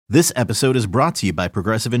This episode is brought to you by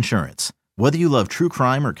Progressive Insurance. Whether you love true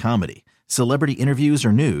crime or comedy, celebrity interviews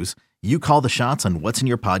or news, you call the shots on what's in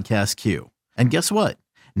your podcast queue. And guess what?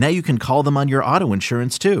 Now you can call them on your auto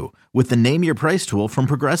insurance too with the Name Your Price tool from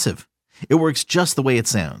Progressive. It works just the way it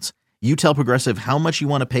sounds. You tell Progressive how much you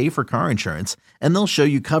want to pay for car insurance, and they'll show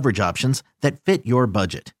you coverage options that fit your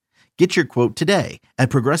budget. Get your quote today at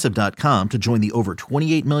Progressive.com to join the over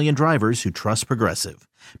 28 million drivers who trust Progressive.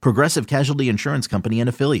 Progressive Casualty Insurance Company and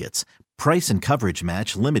Affiliates. Price and coverage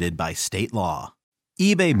match limited by state law.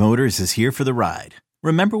 eBay Motors is here for the ride.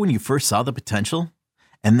 Remember when you first saw the potential?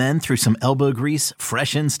 And then through some elbow grease,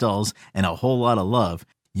 fresh installs, and a whole lot of love,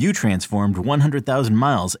 you transformed 100,000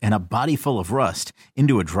 miles and a body full of rust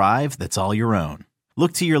into a drive that's all your own.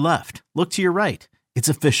 Look to your left. Look to your right. It's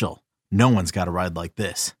official. No one's got a ride like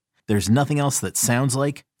this. There's nothing else that sounds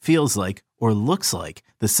like, feels like, or looks like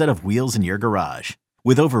the set of wheels in your garage.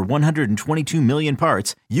 With over 122 million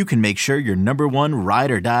parts, you can make sure your number one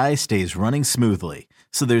ride or die stays running smoothly,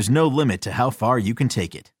 so there's no limit to how far you can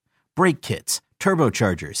take it. Brake kits,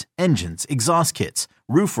 turbochargers, engines, exhaust kits,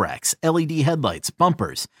 roof racks, LED headlights,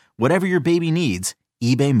 bumpers, whatever your baby needs,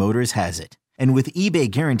 eBay Motors has it. And with eBay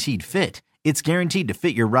Guaranteed Fit, it's guaranteed to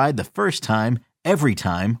fit your ride the first time, every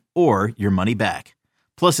time, or your money back.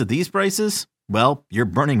 Plus, at these prices, well, you're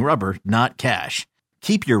burning rubber, not cash.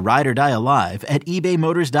 Keep your ride or die alive at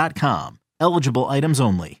ebaymotors.com. Eligible items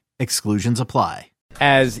only. Exclusions apply.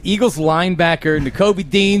 As Eagles linebacker Nakobe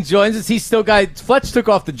Dean joins us, he's still got Fletch took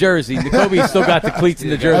off the jersey. Nakobe's still got the cleats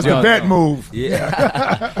and the jersey. That's the vet move.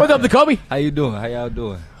 Yeah. What's up, Nakobe? How you doing? How y'all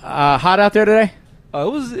doing? Hot out there today?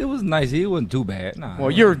 It was nice. It wasn't too bad. Nah.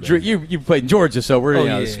 Well, you played in Georgia, so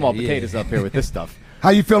we're small potatoes up here with this stuff. How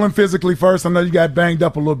you feeling physically first? I know you got banged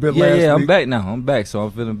up a little bit last week. Yeah, I'm back now. I'm back, so I'm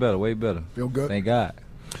feeling better, way better. Feel good? Thank God.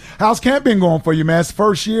 How's camp been going for you, man? It's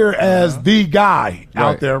first year as the guy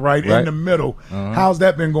out there, right in the middle. How's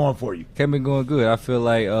that been going for you? Camp been going good. I feel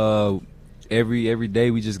like every day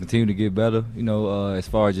we just continue to get better, as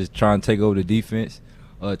far as just trying to take over the defense,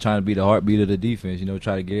 trying to be the heartbeat of the defense,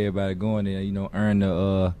 try to get everybody going and, earn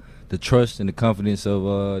the trust and the confidence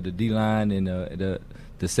of the D-line and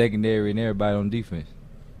the secondary and everybody on defense.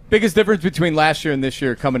 Biggest difference between last year and this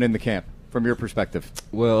year coming into camp from your perspective?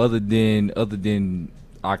 Well, other than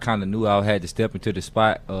I kind of knew I had to step into the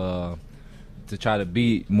spot to try to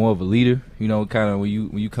be more of a leader. Kind of when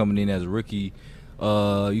you coming in as a rookie,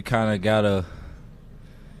 you kind of gotta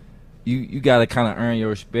kind of earn your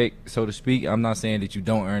respect, so to speak. I'm not saying that you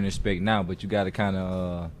don't earn respect now, but you gotta kind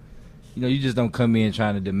of you just don't come in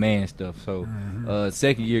trying to demand stuff. So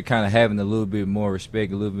second year kind of having a little bit more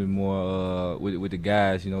respect, a little bit more with the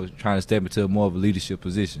guys, trying to step into more of a leadership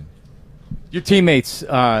position. Your teammates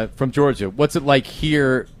from Georgia, what's it like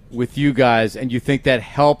here with you guys, and you think that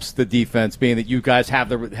helps the defense, being that you guys have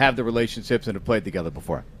the relationships and have played together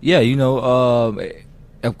before? Yeah,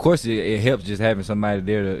 of course it helps just having somebody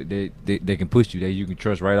there that can push you, that you can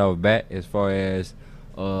trust right off the bat as far as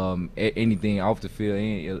anything off the field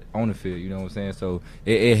and on the field, you know what I'm saying? So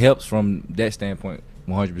it helps from that standpoint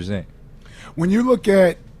 100%. When you look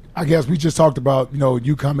at, I guess we just talked about,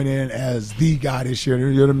 you coming in as the guy this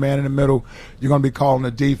year. You're the man in the middle. You're going to be calling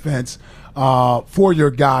the defense for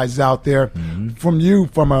your guys out there. Mm-hmm.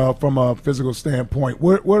 From a physical standpoint,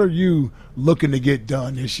 what are you looking to get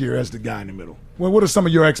done this year as the guy in the middle? What are some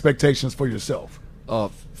of your expectations for yourself?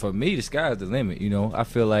 For me, the sky's the limit. I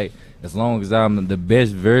feel like as long as I'm the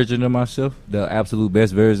best version of myself, the absolute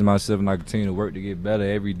best version of myself, and I continue to work to get better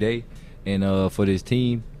every day, and for this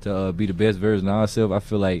team to be the best version of ourselves, I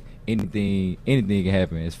feel like anything can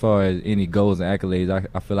happen. As far as any goals and accolades,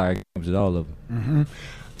 I feel like I can accomplish all of them. Mm-hmm.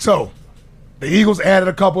 So the Eagles added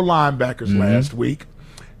a couple linebackers last week.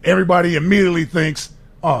 Everybody immediately thinks,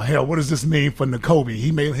 oh, hell, what does this mean for Nakobe?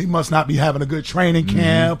 He must not be having a good training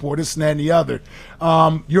camp or this and that and the other.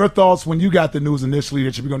 Your thoughts when you got the news initially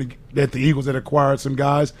that the Eagles had acquired some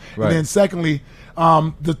guys. Right. And then secondly,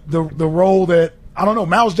 the role that, I don't know,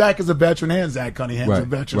 Miles Jack is a veteran and Zach Cunningham's a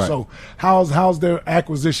veteran. Right. So how's their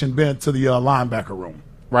acquisition been to the linebacker room?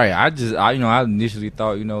 Right. I initially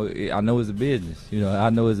thought, I know it's a business.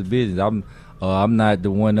 I know it's a business. I'm not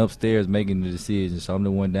the one upstairs making the decisions, so I'm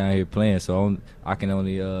the one down here playing. So I can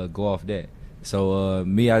only go off that. So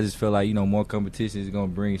I just feel like more competition is going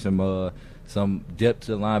to bring some depth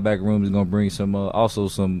to the linebacker room. Is going to bring some also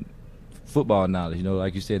some football knowledge.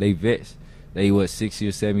 Like you said, they vets. They 6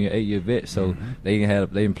 year, 7 year, 8 year vets. So they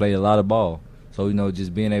can play a lot of ball. So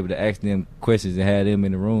just being able to ask them questions and have them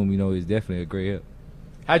in the room, is definitely a great help.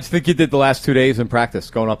 How'd you think you did the last 2 days in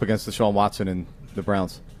practice going up against Deshaun Watson and the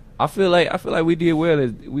Browns? I feel like we did well.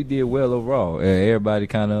 We did well overall. Everybody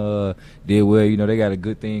kind of did well. You know, they got a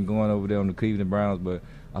good thing going over there on the Cleveland Browns, but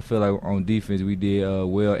I feel like on defense we did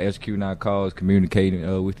well, executing our calls,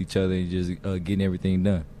 communicating with each other, and just getting everything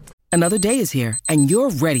done. Another day is here, and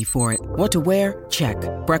you're ready for it. What to wear? Check.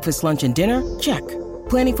 Breakfast, lunch, and dinner? Check.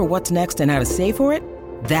 Planning for what's next and how to save for it?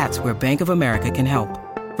 That's where Bank of America can help.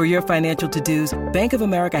 For your financial to-dos, Bank of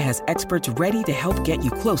America has experts ready to help get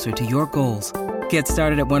you closer to your goals. Get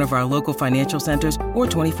started at one of our local financial centers or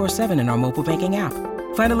 24/7 in our mobile banking app.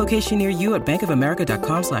 Find a location near you at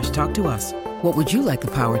bankofamerica.com/talktous. What would you like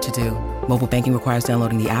the power to do? Mobile banking requires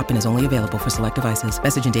downloading the app and is only available for select devices.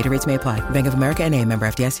 Message and data rates may apply. Bank of America N.A., member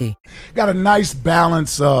FDIC. Got a nice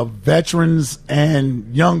balance of veterans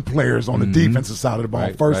and young players on the defensive side of the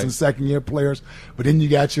ball, first and second year players. But then you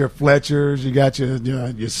got your Fletchers, you got your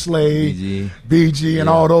Slade, BG, and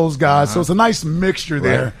all those guys. So it's a nice mixture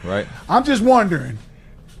there. Right. I'm just wondering,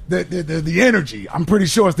 the energy. I'm pretty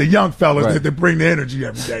sure it's the young fellas that bring the energy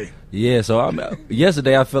every day. Yeah, so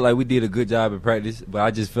yesterday I felt like we did a good job in practice, but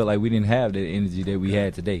I just felt like we didn't have that energy that we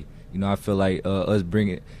had today. You know, I feel like us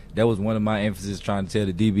bringing – that was one of my emphasis, trying to tell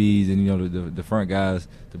the DBs and, you know, the front guys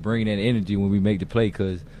to bring that energy when we make the play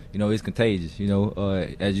because, you know, it's contagious. You know,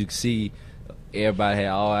 as you can see, everybody had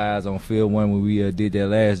all eyes on field one when we did that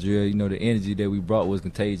last drill. You know, the energy that we brought was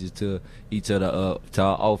contagious to each other, to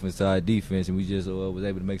our offense, to our defense, and we just was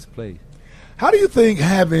able to make some plays. How do you think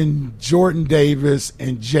having Jordan Davis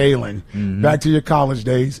and Jalen, back to your college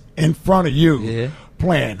days, in front of you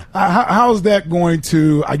playing, how is that going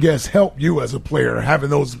to, I guess, help you as a player,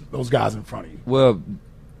 having those guys in front of you? Well,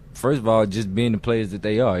 first of all, just being the players that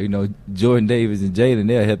they are. You know, Jordan Davis and Jalen,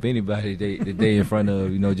 they'll help anybody that they in front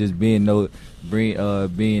of. You know, just being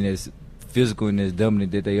as physical and as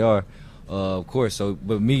dominant that they are. Of course. So,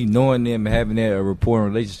 but me knowing them and having that rapport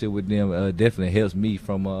and relationship with them definitely helps me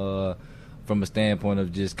from a standpoint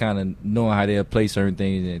of just kind of knowing how they'll play certain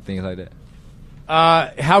things and things like that.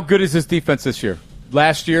 How good is this defense this year?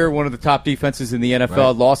 Last year, one of the top defenses in the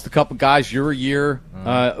NFL, lost a couple guys. You're a year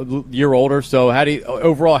older. So how do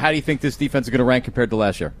you think this defense is going to rank compared to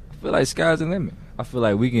last year? I feel like sky's the limit. I feel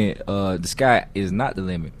like we can. The sky is not the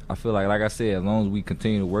limit. I feel like I said, as long as we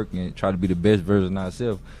continue to work and try to be the best version of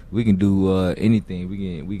ourselves, we can do anything.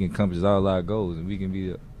 We can accomplish all our goals, and we can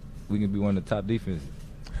be one of the top defenses.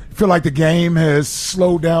 Feel like the game has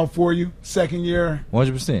slowed down for you second year?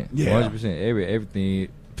 100%. Yeah. 100%.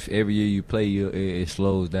 Every year you play, it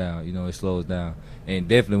slows down. You know, it slows down. And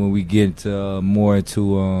definitely when we get into more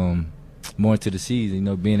into the season, you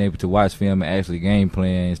know, being able to watch film and actually game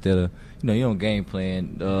plan instead of, you know, you don't game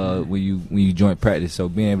plan when you joint practice. So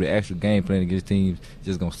being able to actually game plan against teams is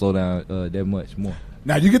just gonna slow down that much more.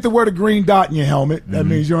 Now, you get the word a green dot in your helmet. That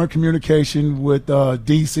means you're in communication with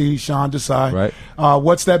DC, Sean Desai. Right.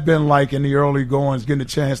 What's that been like in the early goings, getting a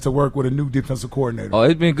chance to work with a new defensive coordinator? Oh,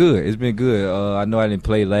 it's been good. I know I didn't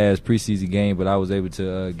play last preseason game, but I was able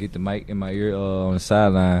to get the mic in my ear on the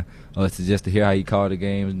sideline to hear how he called the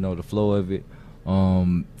games, you know, the flow of it,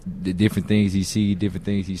 the different things he see, different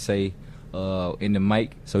things he say in the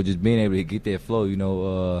mic. So just being able to get that flow, you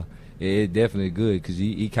know, it's definitely good because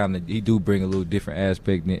he do bring a little different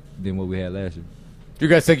aspect than what we had last year. Do you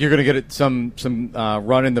guys think you're going to get some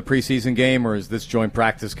run in the preseason game, or is this joint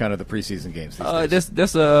practice kind of the preseason games?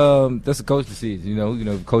 That's a coach decision. You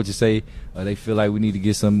know, coaches say they feel like we need to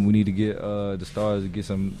get the stars to get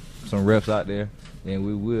some reps out there, and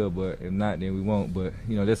we will. But if not, then we won't. But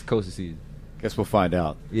you know, that's the coach decision. Guess we'll find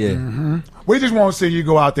out. Yeah. We just want to see you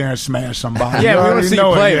go out there and smash somebody. Yeah, we want to see you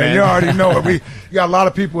play, man. You already know it. You got a lot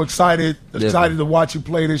of people excited to watch you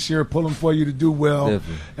play this year, pulling for you to do well.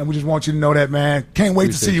 Definitely. And we just want you to know that, man. Can't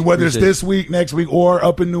wait to see you, whether it's this week, next week, or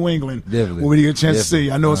up in New England. Definitely. When we get a chance to see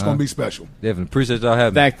you. I know it's going to be special. Definitely. Appreciate y'all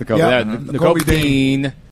having me. Thanks, Nakobe. Yep. Nakobe Dean.